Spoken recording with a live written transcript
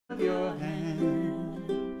your hand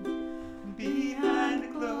behind a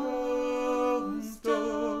closed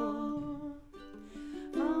door.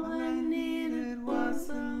 All I needed was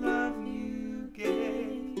the love you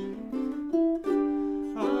gave.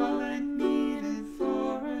 All I needed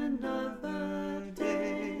for another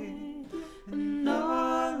day, and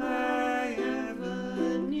all I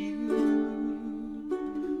ever knew.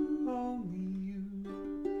 Only you.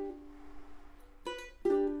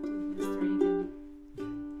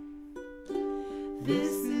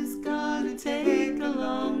 This is gonna take a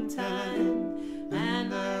long time,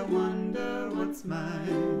 and I wonder what's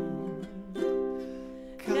mine.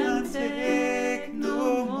 Can't take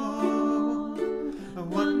no more. I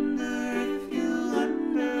wonder if you'll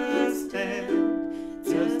understand.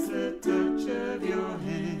 Just the touch of your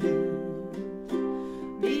hand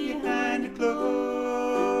behind a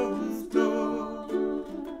closed door.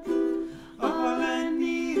 All I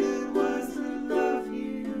needed was the love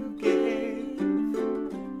you gave.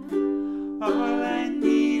 All I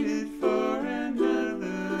needed for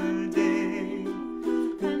another day,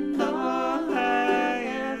 and all I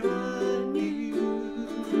ever knew.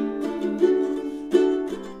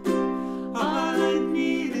 All I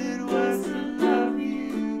needed was the love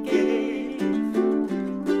you gave.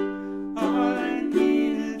 All I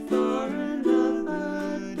needed for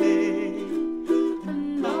another day,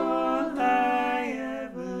 and all I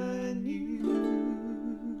ever knew.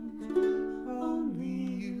 Only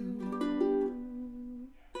you.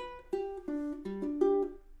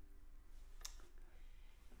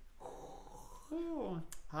 Oh,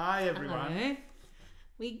 hi everyone. Hello.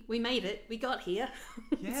 We made it. We got here.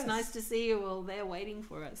 Yes. It's nice to see you all there waiting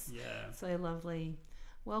for us. Yeah. So lovely.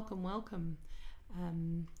 Welcome, welcome.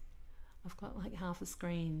 I've got like half a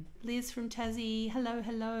screen. Liz from Tassie. Hello,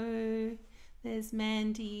 hello. There's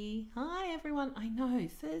Mandy. Hi everyone. I know,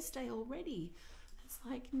 Thursday already. It's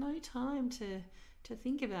like no time to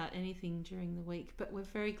think about anything during the week, but we're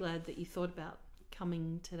very glad that you thought about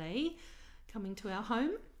coming today, coming to our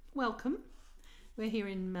home. Welcome. We're here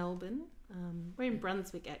in Melbourne. We're in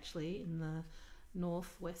Brunswick actually, in the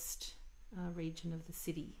northwest region of the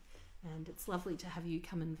city, and it's lovely to have you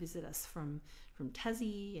come and visit us from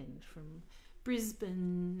Tassie and from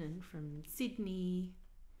Brisbane and from Sydney.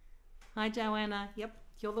 Hi Joanna. Yep,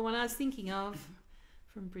 you're the one I was thinking of,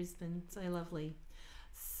 from Brisbane. So lovely.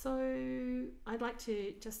 So I'd like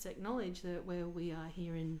to just acknowledge that where we are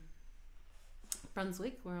here in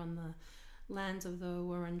Brunswick, we're on the lands of the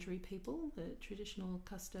Wurundjeri people, the traditional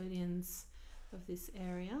custodians of this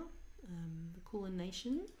area, the Kulin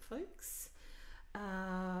Nation folks.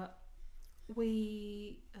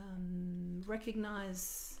 We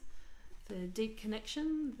recognise the deep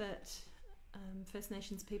connection that First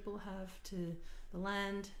Nations people have to the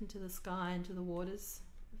land and to the sky and to the waters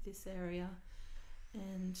of this area,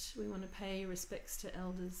 and we want to pay respects to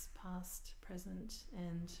elders past, present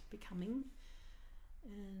and becoming,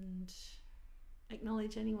 and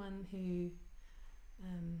acknowledge anyone who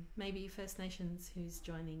may be First Nations who's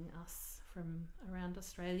joining us from around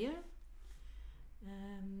Australia.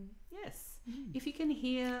 Yes, if you can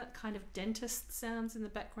hear kind of dentist sounds in the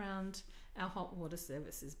background, our hot water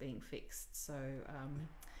service is being fixed. So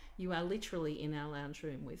you are literally in our lounge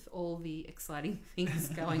room with all the exciting things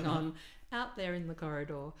going on out there in the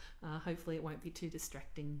corridor. Hopefully it won't be too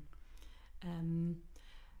distracting.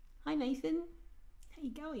 Hi Nathan, how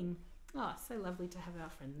you going? Oh, so lovely to have our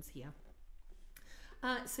friends here.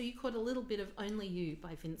 So you caught a little bit of Only You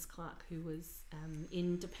by Vince Clarke, who was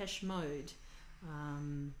in Depeche Mode.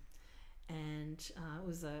 And it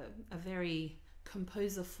was a very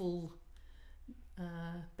composer-full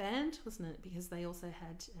band, wasn't it? Because they also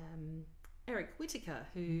had Eric Whittaker,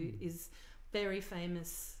 who is very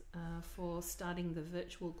famous for starting the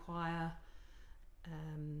virtual choir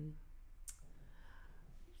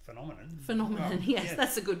phenomenon. Oh, yes,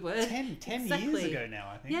 that's a good word. 10 exactly. years ago now,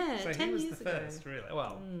 I think. Yeah, so 10 he was years the first, ago. really.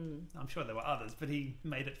 Well, I'm sure there were others, but he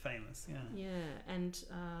made it famous. Yeah. And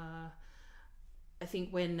I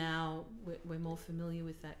think we're more familiar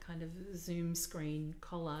with that kind of Zoom screen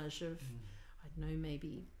collage of I don't know,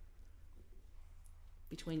 maybe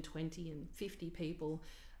between 20 and 50 people.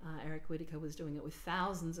 Eric Whittaker was doing it with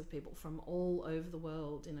thousands of people from all over the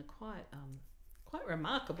world in a quite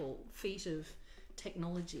remarkable feat of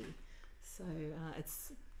technology. So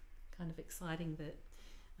it's kind of exciting that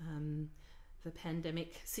the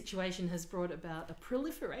pandemic situation has brought about a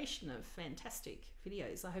proliferation of fantastic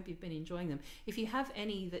videos. I hope you've been enjoying them. If you have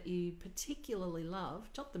any that you particularly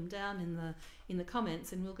love, jot them down in the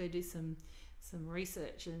comments, and we'll go do some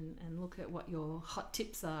research and look at what your hot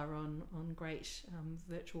tips are on great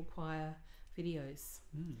virtual choir videos.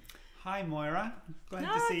 Hi, Moira. Glad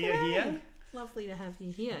Oh, to see you g'day. here. Lovely to have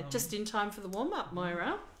you here. Just in time for the warm-up,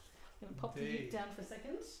 Moira. I'm going to pop the Indeed. heat down for a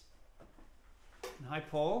second. And hi,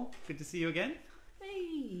 Paul. Good to see you again.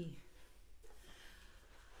 Hey.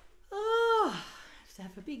 Oh, just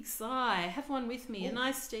have a big sigh. Have one with me. A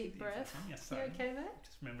nice deep breath. Yes, You sorry. okay there?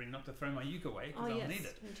 Just remembering not to throw my uke away because Oh, I'll yes. need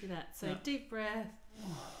it. We'll do that. So Yeah. deep breath.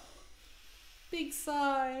 Big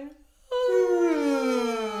sigh.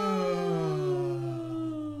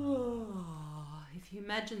 If you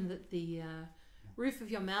imagine that the roof of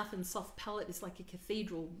your mouth and soft palate is like a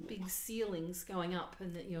cathedral, big ceilings going up,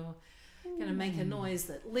 and that you're going to make a noise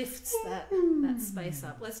that lifts that space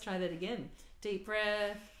up. Let's try that again. Deep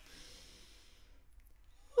breath.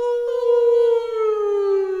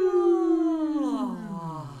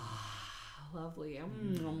 Lovely.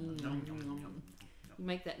 You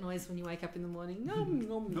make that noise when you wake up in the morning.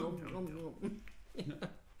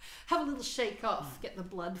 Have a little shake off. Get the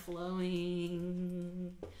blood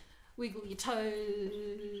flowing. Wiggle your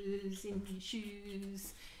toes in your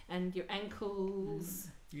shoes and your ankles.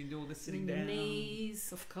 You can do all this and sitting your down.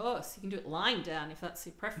 knees. Of course, you can do it lying down if that's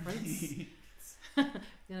your preference. It's going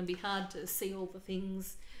to be hard to see all the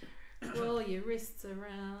things. Roll your wrists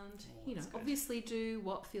around. You know, that's good. obviously do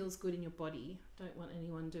what feels good in your body. Don't want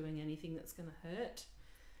anyone doing anything that's going to hurt.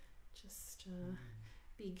 Just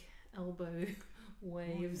big elbow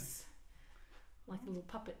waves, like a little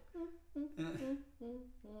puppet.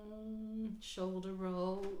 Shoulder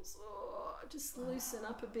rolls. Oh, just loosen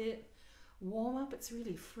up a bit. Warm up. It's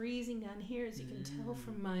really freezing down here, as you can tell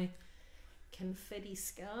from my confetti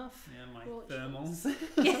scarf. Yeah, my Gorgeous.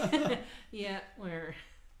 thermals. Yeah, we're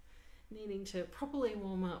needing to properly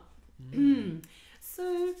warm up.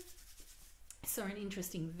 So, I saw an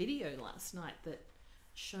interesting video last night that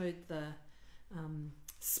showed the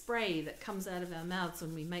spray that comes out of our mouths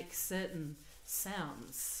when we make certain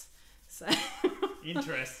sounds. So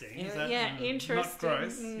Interesting. Is that, yeah, interesting. Not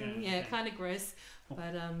gross. Yeah, okay. kind of gross,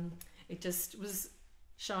 but it just was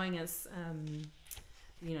showing us,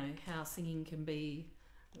 you know, how singing can be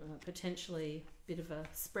potentially a bit of a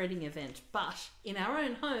spreading event. But in our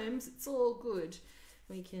own homes, it's all good.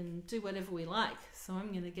 We can do whatever we like. So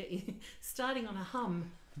I'm going to get you starting on a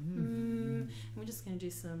hum. We're just going to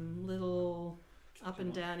do some little up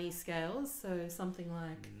and downy scales. So something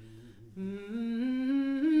like.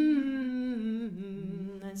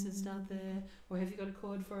 Let's just start there. Or have you got a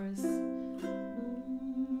chord for us?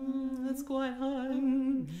 That's quite high.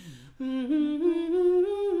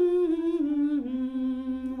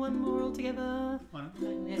 One more all together. One.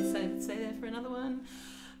 Yeah, say there for another one.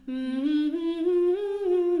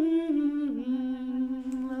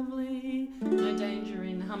 Lovely. No danger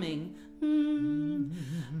in humming.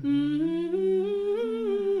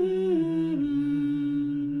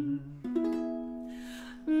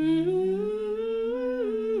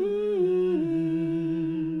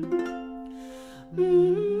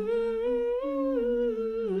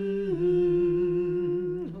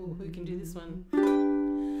 Oh, who can do this one?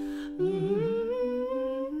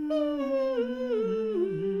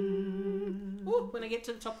 Oh, when I get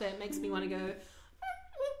to the top there, it makes me want to go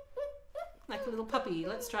like a little puppy.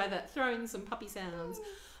 Let's try that. Throw in some puppy sounds.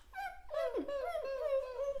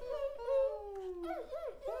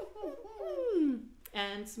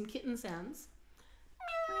 And some kitten sounds.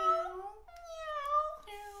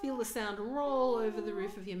 Feel the sound roll over the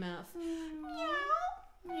roof of your mouth.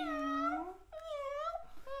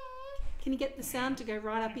 Can you get the sound to go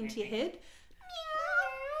right up into your head?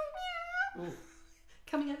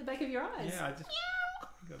 Coming out the back of your eyes. Yeah, I just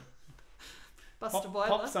got Bust a boiler.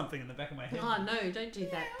 pop something in the back of my head. Oh no, don't do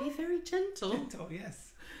that. Be very gentle. Gentle,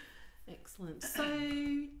 yes. Excellent. So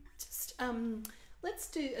just let's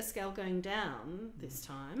do a scale going down this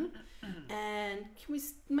time. And can we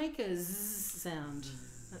make a zzz sound?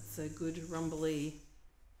 That's a good rumbly,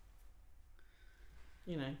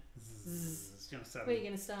 you know. Zzz. Do you want to start Where are you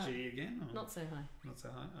with going to start? G again? Or Not so high. not so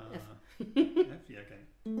high? F. F, yeah, okay.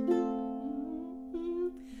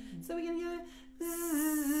 So we're going to go zzz,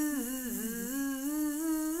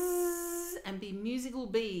 and be musical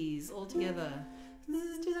bees all together.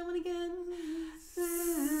 Let's do that one again.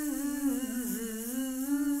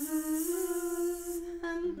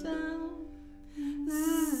 And down. That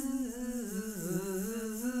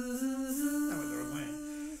went the wrong way.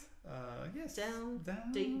 Yes. Down,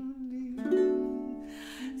 Down. D.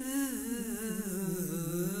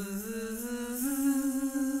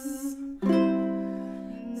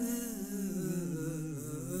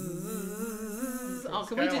 Oh,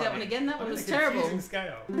 can we do that one again? That one was terrible. Confusing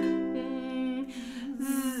scale.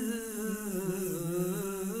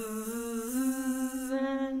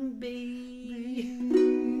 And B.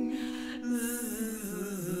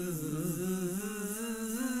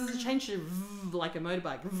 intention of like a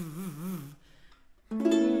motorbike.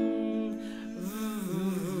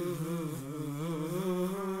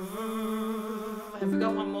 Have we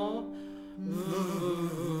got one more?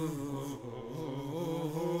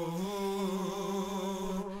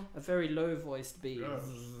 A very low voiced bee. A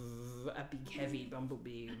big heavy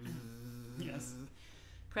bumblebee. Yes.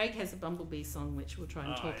 Craig has a bumblebee song which we'll try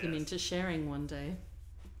and talk him into sharing one day.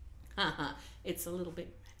 It's a little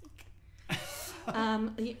bit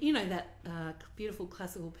manic. You know that beautiful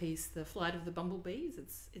classical piece, The Flight of the Bumblebees?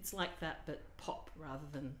 It's like that, but pop rather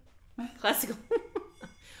than classical.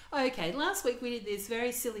 Okay, last week we did this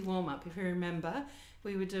very silly warm-up, if you remember.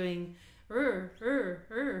 We were doing,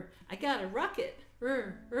 I got a rocket,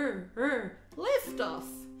 lift off.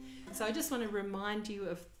 So I just want to remind you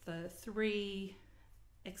of the 3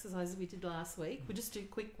 exercises we did last week. We'll just do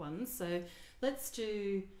quick ones. So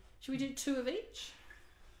should we do 2 of each?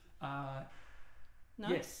 No?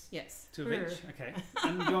 Yes. 2 of each? Okay.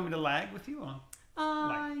 And do you want me to lag with you? Or?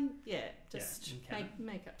 Just okay.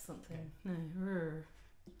 make up something. Okay. No.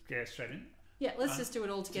 Go straight in? Yeah, let's just do it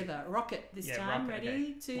all together. Rocket this time. Rocket,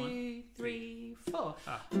 Ready? okay. 2, 1, 3, 4.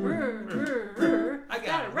 I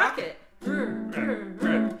got a rocket.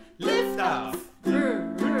 Lift off.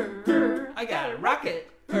 I got a rocket.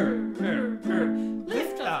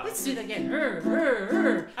 Lift off. Let's do that again.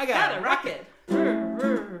 I got a rocket.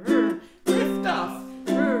 Lift off.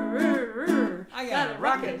 I got a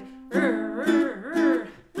rocket.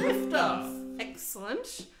 Lift off.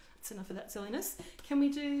 Excellent. That's enough of that silliness. Can we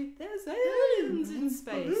do There's Aliens in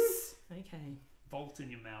Space? Okay. Vault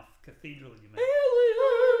in your mouth. Cathedral in your mouth.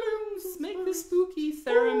 Aliens! Make the spooky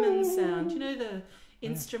theremin sound. You know the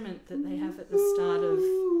instrument that they have at the start of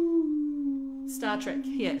Star Trek?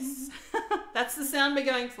 Yes. That's the sound we're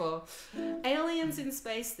going for. Aliens in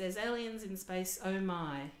space. There's aliens in space. Oh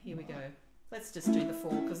my. Here we go. Let's just do the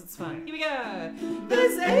 4 because it's fun. Here we go.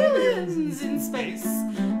 There's aliens in space.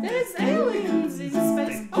 There's aliens in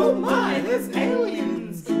space. Oh my, there's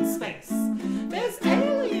aliens in space. There's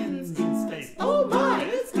aliens in space. Oh my,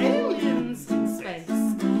 there's aliens in space.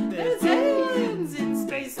 There's aliens in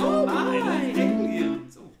space. Oh my, there's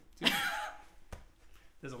aliens.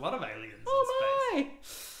 There's a lot of aliens in space.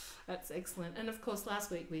 That's excellent. And of course,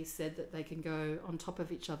 last week we said that they can go on top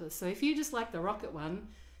of each other. So if you just like the rocket one,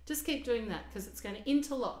 just keep doing that because it's going to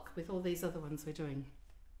interlock with all these other ones we're doing.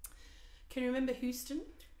 Can you remember Houston?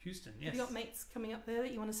 Houston, yes. Have you got mates coming up there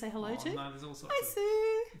that you want to say hello to? No, there's all sorts Hi, of...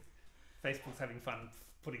 Sue. Facebook's having fun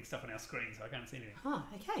putting stuff on our screen, so I can't see anything. Oh,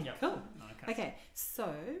 okay, Yep. cool. No, I can't. Okay,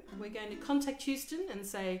 so we're going to contact Houston and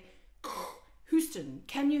say, Houston,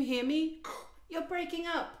 can you hear me? You're breaking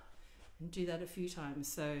up. And do that a few times.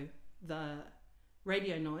 So the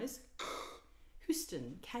radio noise,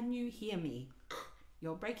 Houston, can you hear me?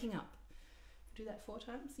 You're breaking up. Do that 4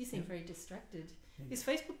 times. You seem very distracted. Yeah. Is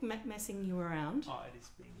Facebook messing you around? Oh, it is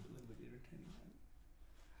being a little bit irritating.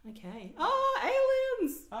 Okay. Oh,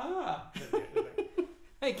 aliens! Ah!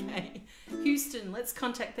 Okay. Houston, let's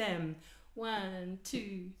contact them. 1,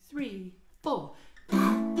 2, 3, 4.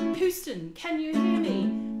 Houston, can you hear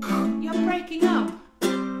me? You're breaking up.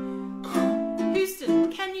 Houston,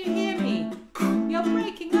 can you hear me? You're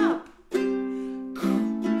breaking up.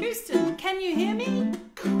 Houston, can you hear me?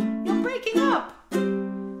 You're breaking up.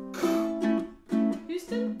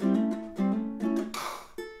 Houston?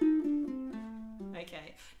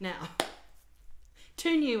 Okay, now,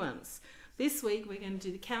 2 new ones. This week we're going to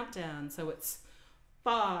do the countdown. So it's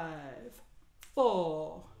 5,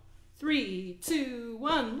 4, 3, 2,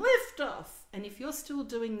 1, lift off. And if you're still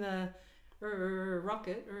doing the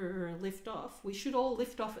rocket lift off, we should all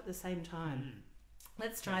lift off at the same time.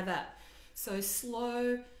 Let's try that. So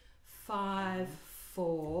slow, 5,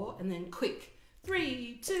 4, and then quick.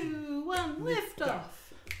 3, 2, 1, lift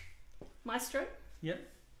off. Maestro? Yep.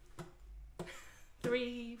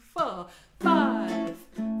 3, 4, 5,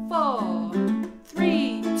 4,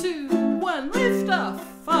 3, 2, 1, lift off.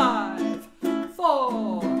 5,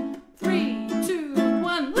 4, 3, 2,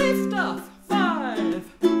 1, lift off. 5,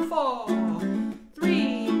 4,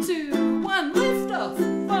 3, 2, 1, lift off.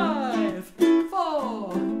 5,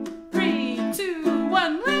 4, 3, 2,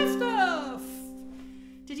 1, lift off.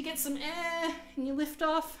 Did you get some air in your lift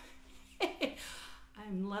off?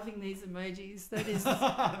 I'm loving these emojis. That is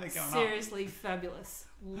seriously fabulous.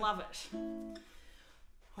 Love it.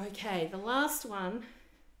 Okay, the last one,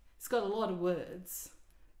 it's got a lot of words,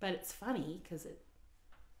 but it's funny because it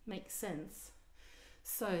makes sense.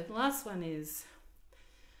 So the last one is,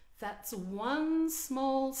 that's one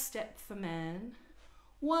small step for man,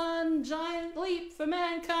 one giant leap for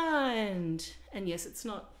mankind. And yes, it's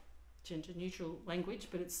not gender neutral language,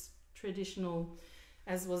 but it's traditional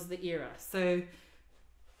as was the era. So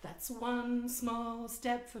that's one small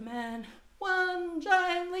step for man, one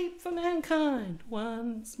giant leap for mankind.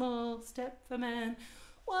 One small step for man,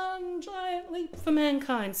 one giant leap for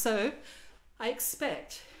mankind. So I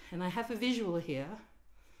expect, and I have a visual here,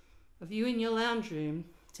 of you in your lounge room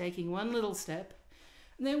taking one little step,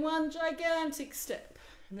 and then one gigantic step,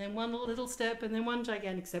 and then one little step, and then one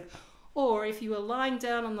gigantic step. Or if you were lying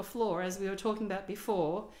down on the floor, as we were talking about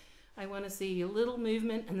before, I want to see a little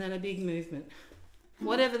movement and then a big movement.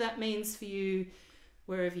 Whatever that means for you,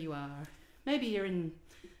 wherever you are. Maybe you're in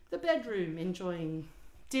the bedroom enjoying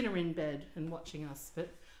dinner in bed and watching us, but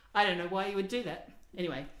I don't know why you would do that.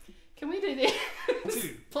 Anyway, can we do this?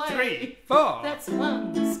 2, Play. 3, 4. That's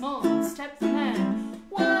one small step for man,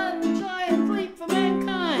 one giant leap for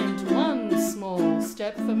mankind. One small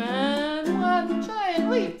step for man, one giant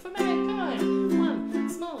leap for mankind. One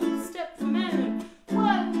small step for man,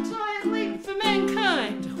 one giant leap for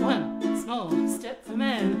mankind. One small step for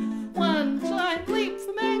man, one giant leap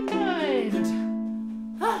for mankind.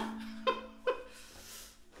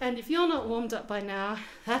 And if you're not warmed up by now,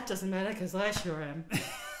 that doesn't matter because I sure am.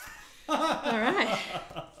 All right.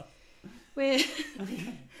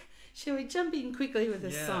 Shall we jump in quickly with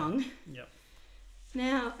a song? Yep.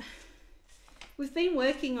 Now, we've been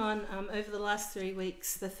working on, over the last 3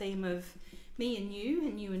 weeks, the theme of me and you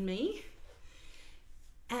and me.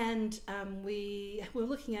 And we were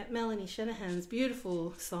looking at Melanie Shanahan's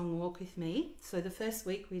beautiful song, Walk With Me. So the first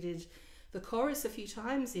week we did the chorus a few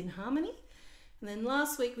times in harmony. And then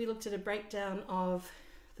last week we looked at a breakdown of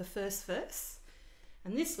the first verse.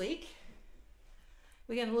 And this week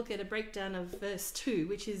we're going to look at a breakdown of verse 2,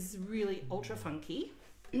 which is really ultra funky.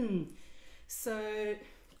 So,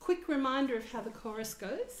 quick reminder of how the chorus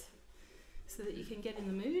goes so that you can get in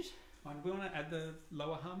the mood. We want to add the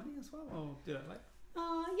lower harmony as well, or do that later?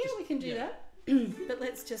 Yeah, we can do that. But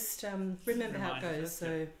let's just remember how it goes.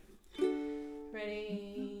 So,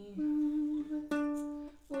 ready?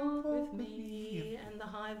 Walk with me. And the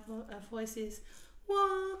high voice is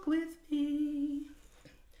walk with me.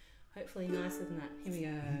 Hopefully nicer than that. Here we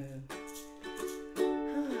go.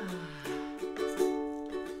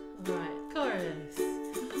 Alright, chorus.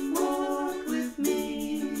 Walk with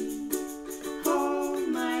me. Hold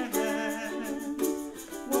my hand.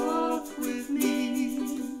 Walk with me.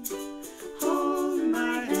 Hold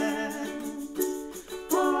my hand.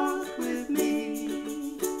 Walk with me.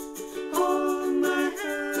 Hold my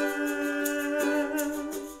hand.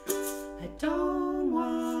 I don't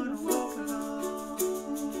want to walk alone.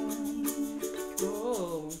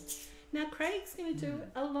 Cool. Now Craig's going to do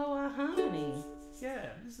a lower harmony.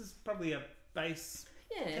 Yeah, this is probably a bass.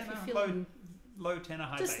 Yeah, if tenor, you're feeling low tenor,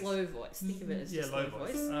 high just bass. low voice. Think of it as just low low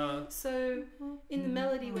voice. voice. So in the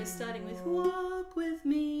melody we're starting with walk with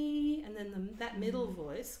me, and then that middle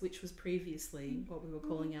voice, which was previously what we were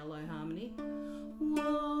calling our low harmony,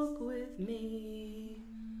 walk with me,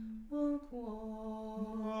 walk,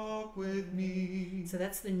 walk, Walk with me. so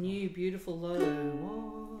that's the new beautiful low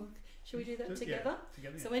walk. Shall we do that together? Yeah,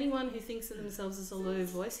 together. So anyone who thinks of themselves as a low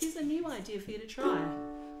voice, here's a new idea for you to try.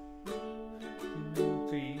 2,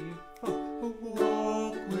 3, 4.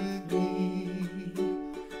 Walk with me.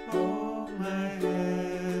 Hold my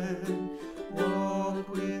hand. Walk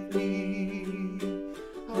with me.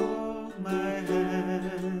 Hold my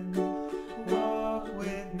hand. Walk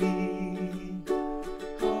with me.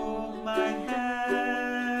 Hold my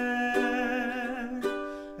hand.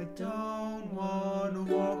 I don't want to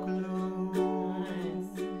walk alone. Nice.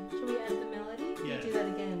 Shall we add the melody? Can Yeah. you do that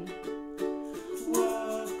again?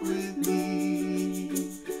 Walk with me,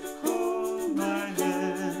 hold my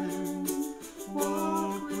hand.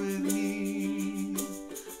 Walk with me,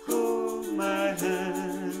 hold my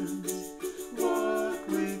hand. Walk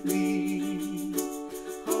with me,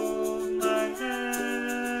 hold my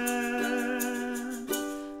hand.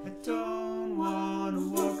 I don't want to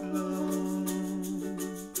walk alone.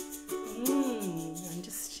 I'm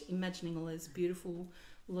just imagining all those beautiful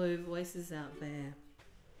low voices out there.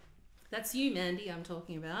 That's you, Mandy, I'm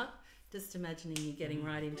talking about. Just imagining you getting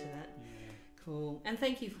right into that. Yeah. Cool. And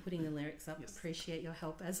thank you for putting the lyrics up. Yes. Appreciate your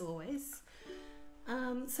help as always.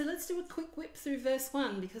 So let's do a quick whip through verse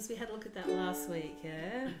 1 because we had a look at that last week,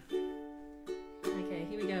 yeah? Okay,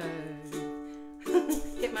 here we go.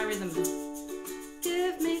 Get my rhythm.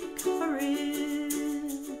 Give me courage,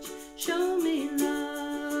 show me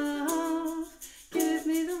love, give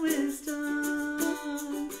me the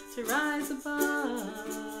wisdom to rise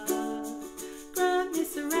above, grant me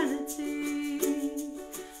serenity,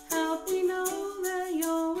 help me know that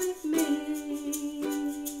you're with me.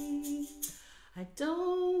 I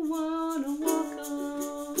don't want to walk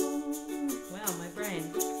alone. Wow, my brain.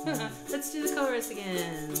 chorus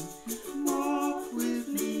again. Walk with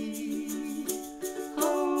me,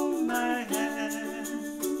 hold my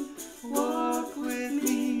hand. Walk with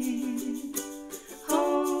me,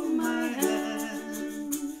 hold my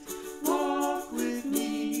hand. Walk with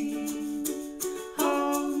me,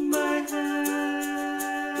 hold my hand.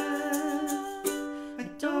 I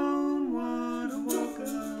don't wanna walk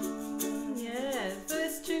alone. Yeah,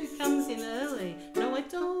 verse 2 comes in early. No, I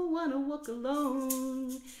don't want to walk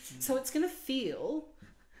alone. So it's going to feel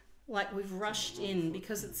like we've rushed in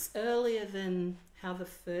because it's earlier than how the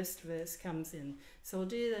first verse comes in. So we'll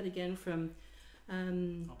do that again from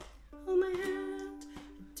hold my hand.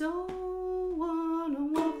 I don't want to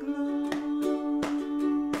walk alone.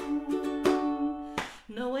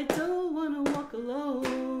 No, I don't want to walk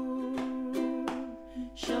alone.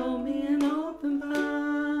 Show me an open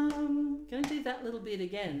palm. Going to do that little bit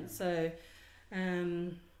again. So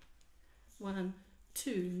 1,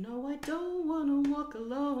 2. No, I don't want to walk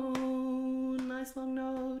alone. Nice long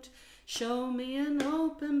note. Show me an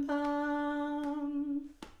open palm.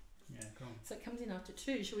 Yeah, cool. So it comes in after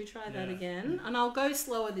 2. Shall we try that again? And I'll go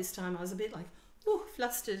slower this time. I was a bit like,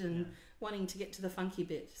 flustered and wanting to get to the funky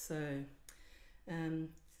bit. So, hold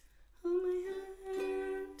my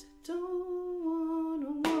hand, don't want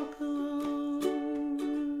to walk alone.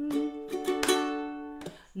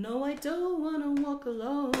 No, I don't want to walk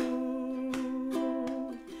alone.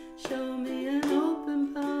 Show me an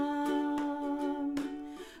open palm.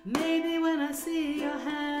 Maybe when I see your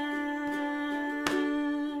hand,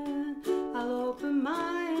 I'll open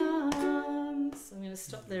my arms. I'm going to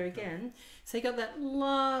stop there again. So you got that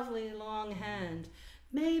lovely long hand.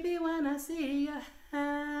 Maybe when I see your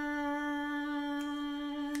hand,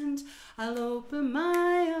 I'll open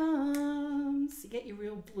my arms. You get your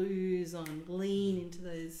real blues on. Lean into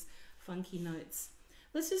those funky notes.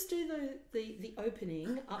 Let's just do the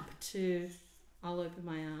opening up to I'll open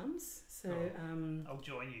my arms. So I'll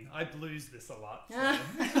join you. I blues this a lot. So.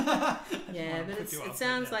 Yeah, but it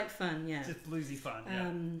sounds like fun. Yeah, just bluesy fun.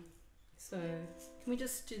 Yeah. So can we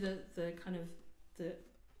just do the kind of the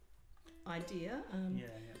idea?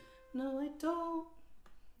 No, I don't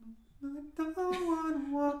want to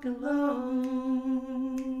walk alone.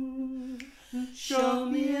 Show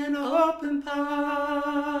me an open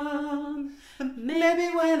palm. Maybe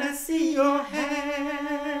when I see your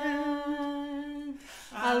hand,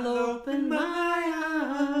 I'll open my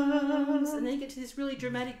arms. And then you get to this really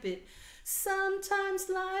dramatic bit. Sometimes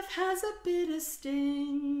life has a bitter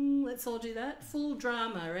sting. Let's all do that. Full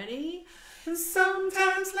drama. Ready?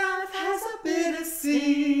 Sometimes life has a bitter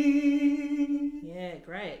sting. Yeah,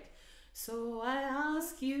 great. So I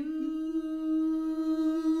ask you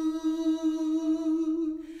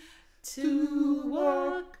to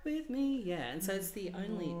walk with me. Yeah, and so it's the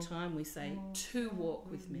only time we say to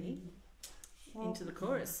walk with me into the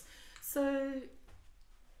chorus. So,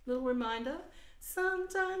 little reminder,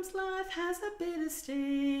 sometimes life has a bitter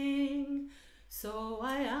sting. So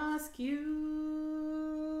I ask you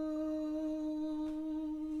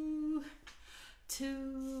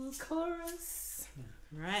to chorus.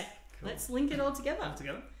 Right. Cool. Let's link it all together. All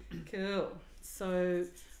together. Cool. So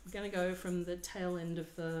we're going to go from the tail end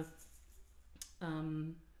of the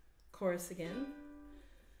chorus again.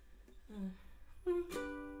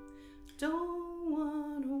 Don't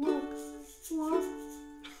want to walk.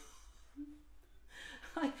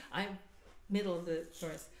 I middle of the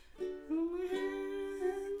chorus.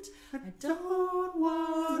 I don't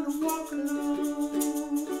want to walk alone.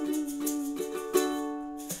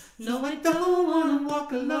 No, I don't want to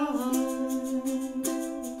walk alone.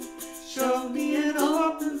 Show me an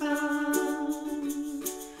open palm.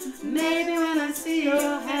 Maybe when I see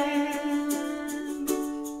your hand,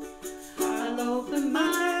 I'll open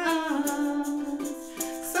my arms.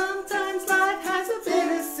 Sometimes life has a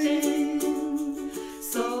bitter sting,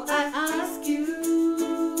 so I ask you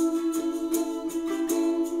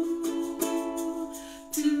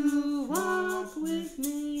to walk with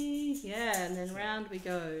me. Yeah, and then round we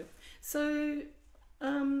go. So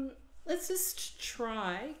let's just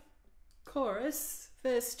try chorus,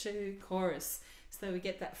 verse 2, chorus, so we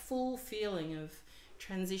get that full feeling of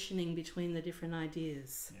transitioning between the different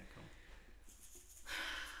ideas. Yeah,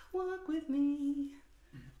 cool. Walk with me,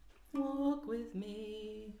 walk with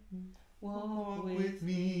me, walk with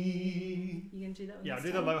me. You can do that one. Yeah, I'll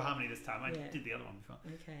do the low harmony this time. I did the other one before.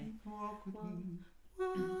 Okay. Walk with me.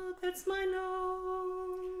 Walk, that's my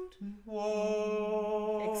note.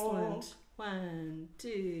 Walk. Excellent. 1,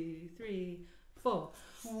 2, 3, 4.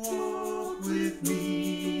 Walk with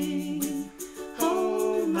me.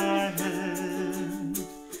 Hold my hand.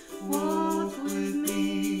 Walk with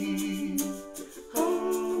me.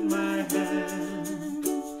 Hold my hand.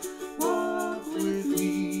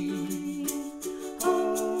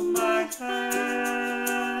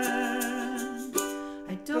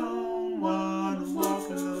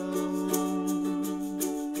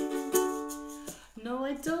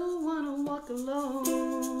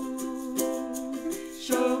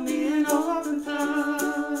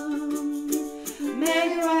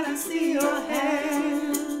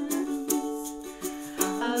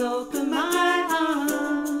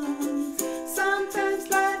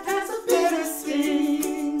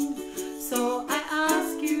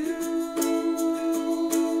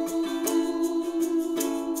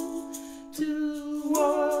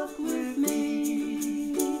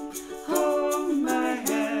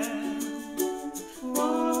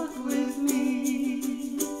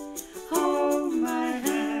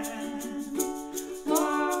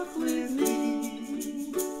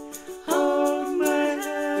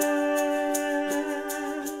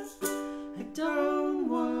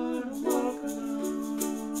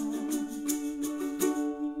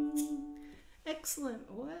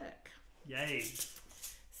 Yay.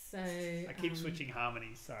 So I keep switching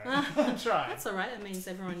harmonies, sorry. I'm trying. That's all right. That means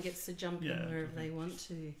everyone gets to jump in Yeah. wherever they want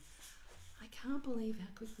to. I can't believe how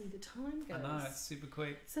quickly the time goes. I know, it's super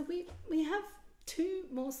quick. So we have 2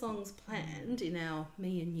 more songs planned in our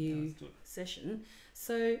Me and You Let's do it. session.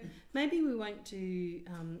 So maybe we won't do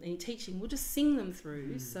any teaching. We'll just sing them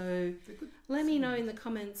through. So let me know in the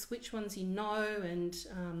comments which ones you know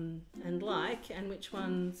and like, and which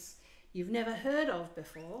ones you've never heard of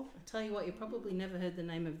before. I tell you what, you probably never heard the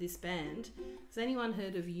name of this band. Has anyone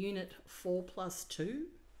heard of Unit 4+2?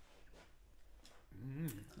 No.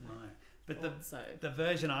 But the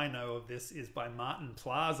version I know of this is by Martin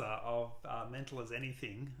Plaza of Mental as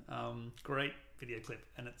Anything. Great video clip,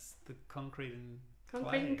 and it's the Concrete and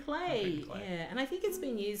Clay. Yeah, and I think it's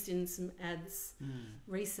been used in some ads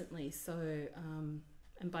recently. So,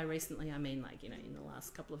 and by recently I mean like in the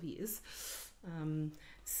last couple of years.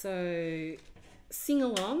 So sing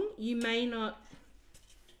along. You may not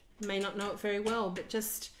know it very well, but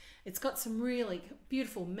just it's got some really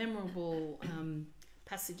beautiful, memorable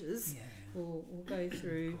passages. Yeah. We'll go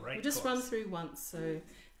through. Great we'll just chorus. run through once. So,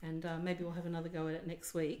 and maybe we'll have another go at it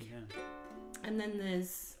next week. Yeah. And then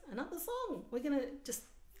there's another song. We're going to just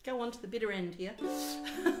go on to the bitter end here.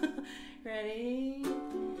 Ready?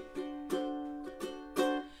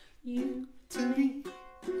 You To me,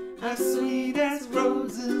 as sweet as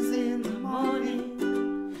roses in the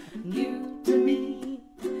morning. you To me,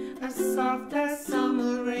 as soft as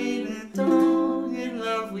summer rain at dawn. In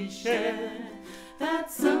love we share.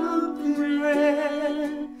 That's something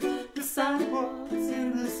rare. The sidewalks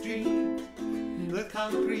in the street, the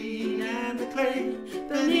concrete and the clay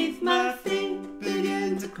beneath my feet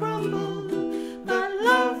begin to crumble. But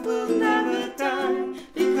love will never die,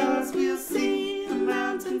 because we'll see the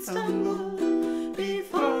mountains tumble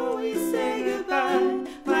before we say goodbye.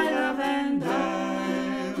 My love and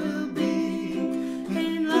I will be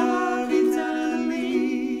in love eternally.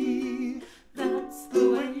 That's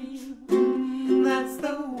the way. That's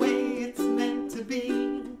the way it's meant to be.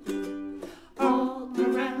 All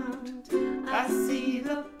around I see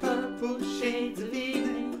the purple shades of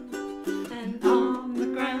evening, and on the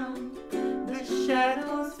ground the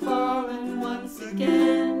shadows falling once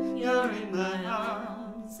again. You're in my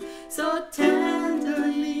arms so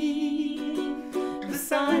tenderly. The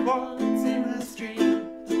sidewalks in the street,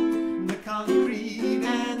 the concrete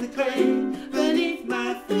and the clay beneath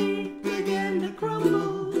my feet begin to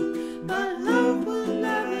crumble. But love will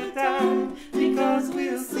never die, because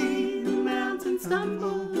we'll see the mountains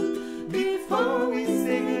tumble before we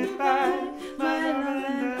say goodbye. My love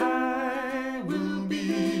and I will be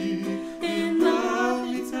in love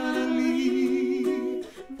eternally.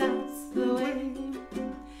 That's the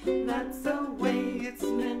way it's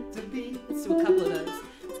meant to be. Let's do a couple of those.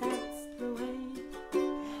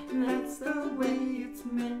 That's the way it's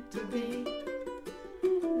meant to be.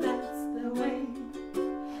 That's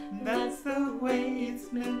the way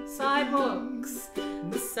it's meant. Sidewalks,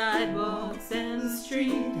 the sidewalks and the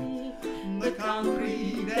street, the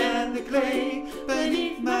concrete and the clay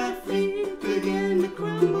beneath my feet begin to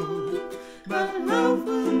crumble. But love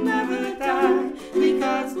will never die,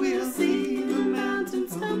 because we'll see the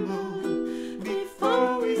mountains tumble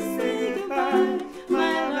before we say goodbye.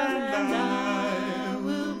 My love and I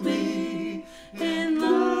will be in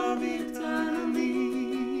love eternally.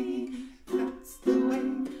 That's the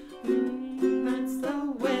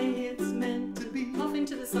way it's meant to be. Off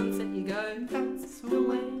into the sunset you go. That's the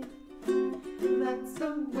way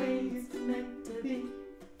it's meant to be.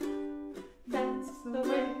 That's the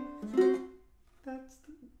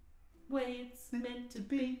way it's meant to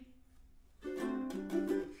be.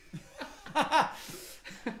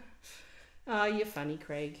 Oh, you're funny,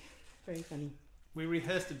 Craig. Very funny. We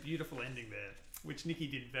rehearsed a beautiful ending there, which Nicki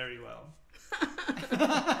did very well.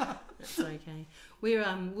 That's okay.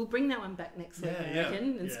 We'll bring that one back next week, I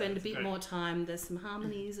reckon, and spend a that's bit great. more time. There's some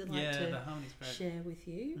harmonies I'd like the to harmony's great. share with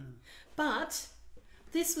you. But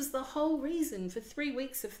this was the whole reason for 3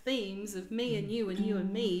 weeks of themes of me and you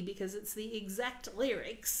and me, because it's the exact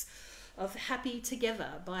lyrics of Happy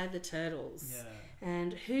Together by the Turtles. Yeah.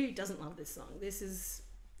 And who doesn't love this song? This is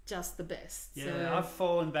just the best. Yeah, So, I've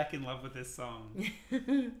fallen back in love with this song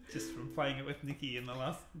just from playing it with Nicki in the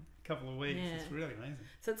last couple of weeks. Yeah. It's really amazing.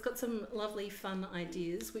 So it's got some lovely fun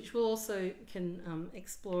ideas, which we'll also can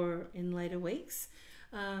explore in later weeks.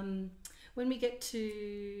 When we get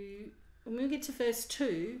to verse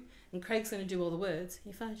 2, and Craig's going to do all the words.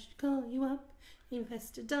 If I should call you up,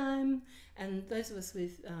 invest a dime. And those of us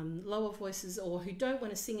with lower voices or who don't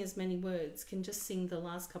want to sing as many words can just sing the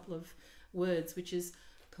last couple of words, which is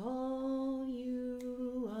call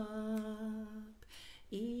you up,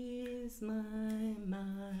 Is my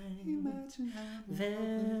mind Imagine how the very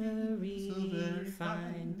world would be so very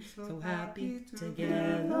fine, so happy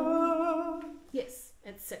together. together? Yes,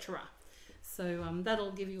 etc. So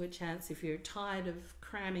that'll give you a chance if you're tired of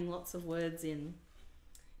cramming lots of words in.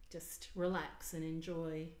 Just relax and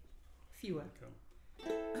enjoy fewer.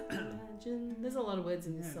 Cool. Imagine. There's a lot of words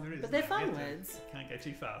in this Yeah, song, there is. but they're You fun have to- words. Can't go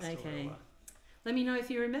too fast. or Okay. whatever. Let me know if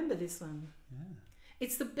you remember this one. Yeah.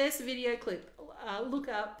 It's the best video clip. Look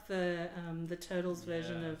up the Turtles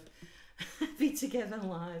version Yeah. of Be Together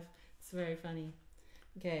Live. It's very funny.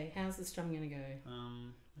 Okay, how's the strum gonna go?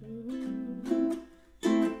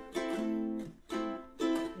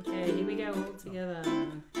 Okay, here we go all together.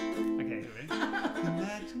 Okay, ready?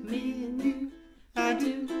 Imagine Me and you, I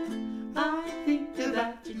do. I think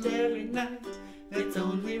about you day and night. It's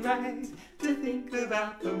only right to think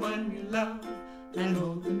about the one you love and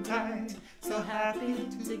hold them tight. So happy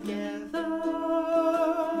together.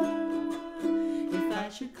 If I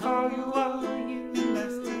should call you all you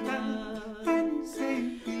love, and you say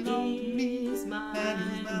you belong to me, ease my and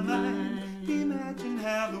ease my mind. Imagine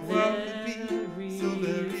how the world would be so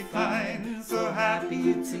very fine, so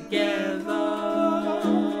happy together.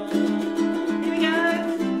 Here we go.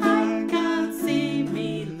 I can't see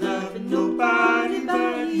me loving nobody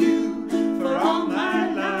but you for all my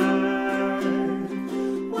life.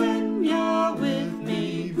 When you're with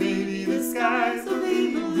me, baby, the skies will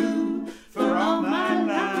be blue for all my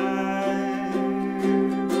life.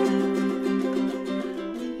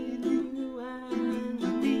 With you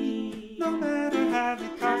and me, No matter how the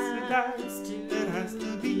cost of has dice, it has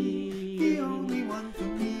to be. The only one for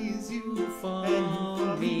me is you, for and you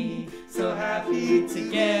for me. so happy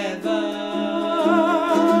together.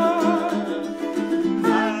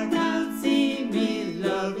 I can't see me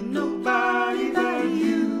loving nobody but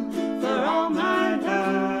you for all my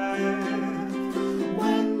life.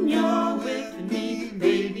 When you're with me,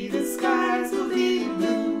 baby, the skies will be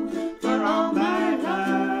blue for all my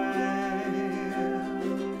life.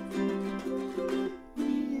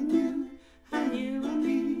 Me and you and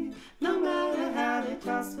me, no matter how they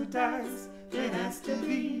toss the dice, it has to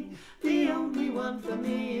be. The only one for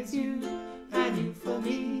me is you, and you for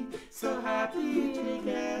me, so happy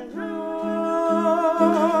together.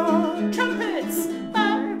 Trumpets! Ba,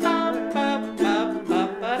 ba, ba, ba, ba,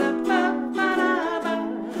 ba, da, ba, ba, da, ba,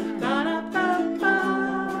 ba, da,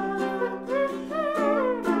 ba,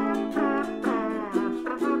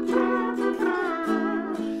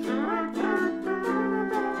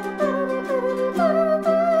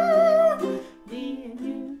 Me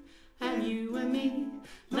and you and me,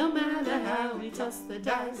 no matter how we toss the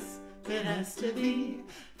dice, it has to be.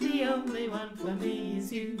 The only one for me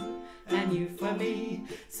is you, and you for me,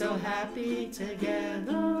 so happy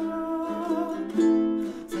together.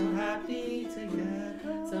 So happy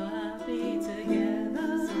together. So happy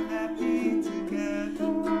together. So happy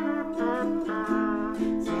together.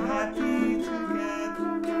 So happy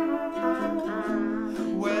together.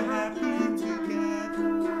 We're happy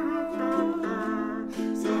together.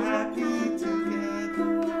 So happy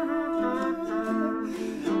together.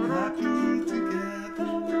 Happy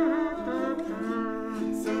together.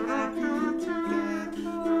 So happy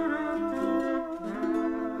together.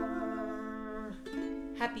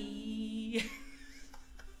 Happy.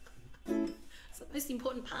 So the most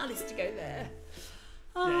important part is to go there.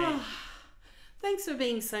 Oh, thanks for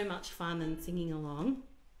being so much fun and singing along.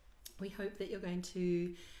 We hope that you're going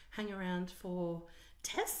to hang around for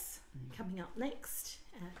Tess coming up next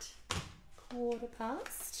at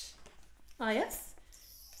past. Oh yes,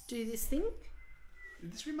 do this thing.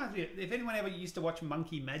 This reminds me, if anyone ever used to watch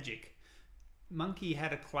Monkey Magic, Monkey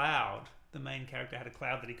had a cloud. The main character had a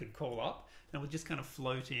cloud that he could call up, and it would just kind of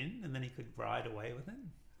float in, and then he could ride away with it.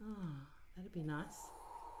 Oh, that'd be nice.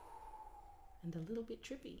 And a little bit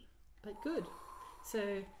trippy, but good.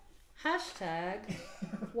 So, hashtag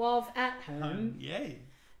WOV at home, Yay.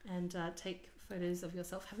 and take photos of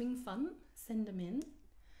yourself having fun. Send them in.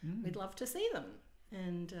 We'd love to see them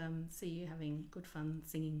and see you having good fun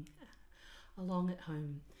singing along at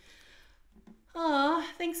home. Oh,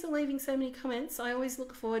 thanks for leaving so many comments. I always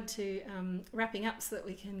look forward to wrapping up so that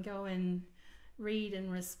we can go and read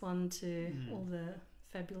and respond to all the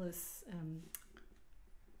fabulous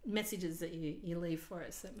messages that you leave for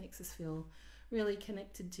us. That makes us feel really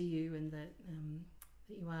connected to you, and that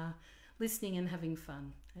that you are listening and having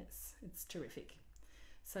fun. It's terrific.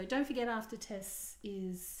 So don't forget, after Tess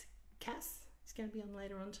is Cass. It's going to be on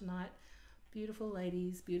later on tonight. Beautiful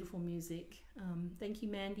ladies, beautiful music. Thank you,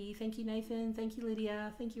 Mandy. Thank you, Nathan. Thank you,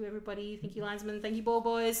 Lydia. Thank you, everybody. Thank you, linesmen. Thank you, ball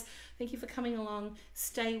boys. Thank you for coming along.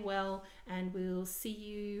 Stay well, and we'll see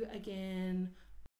you again